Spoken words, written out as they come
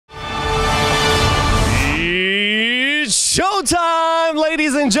Showtime,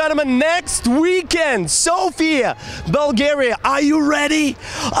 ladies and gentlemen, next weekend, Sofia, Bulgaria. Are you ready?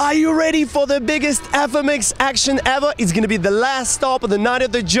 Are you ready for the biggest FMX action ever? It's gonna be the last stop of the night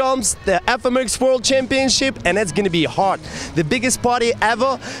of the jumps, the FMX World Championship, and it's gonna be hot. The biggest party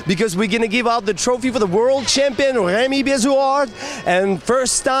ever, because we're gonna give out the trophy for the world champion, Remy Bézouard, and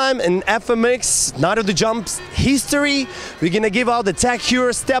first time in FMX Night of the Jumps history, we're gonna give out the Tech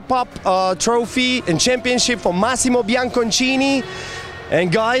Hero Step Up trophy and championship for Massimo Bianconcini.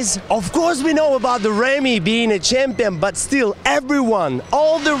 And guys, of course we know about the Remy being a champion, but still everyone,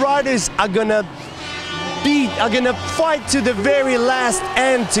 all the riders are gonna fight to the very last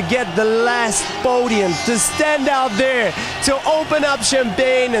end to get the last podium, to stand out there, to open up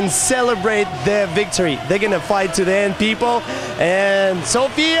champagne and celebrate their victory. They're gonna fight to the end, people. And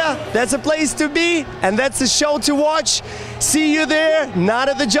Sofia, that's a place to be, and that's a show to watch. See you there,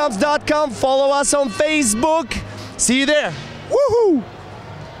 nightofthejumps.com. Follow us on Facebook. See you there. Woohoo!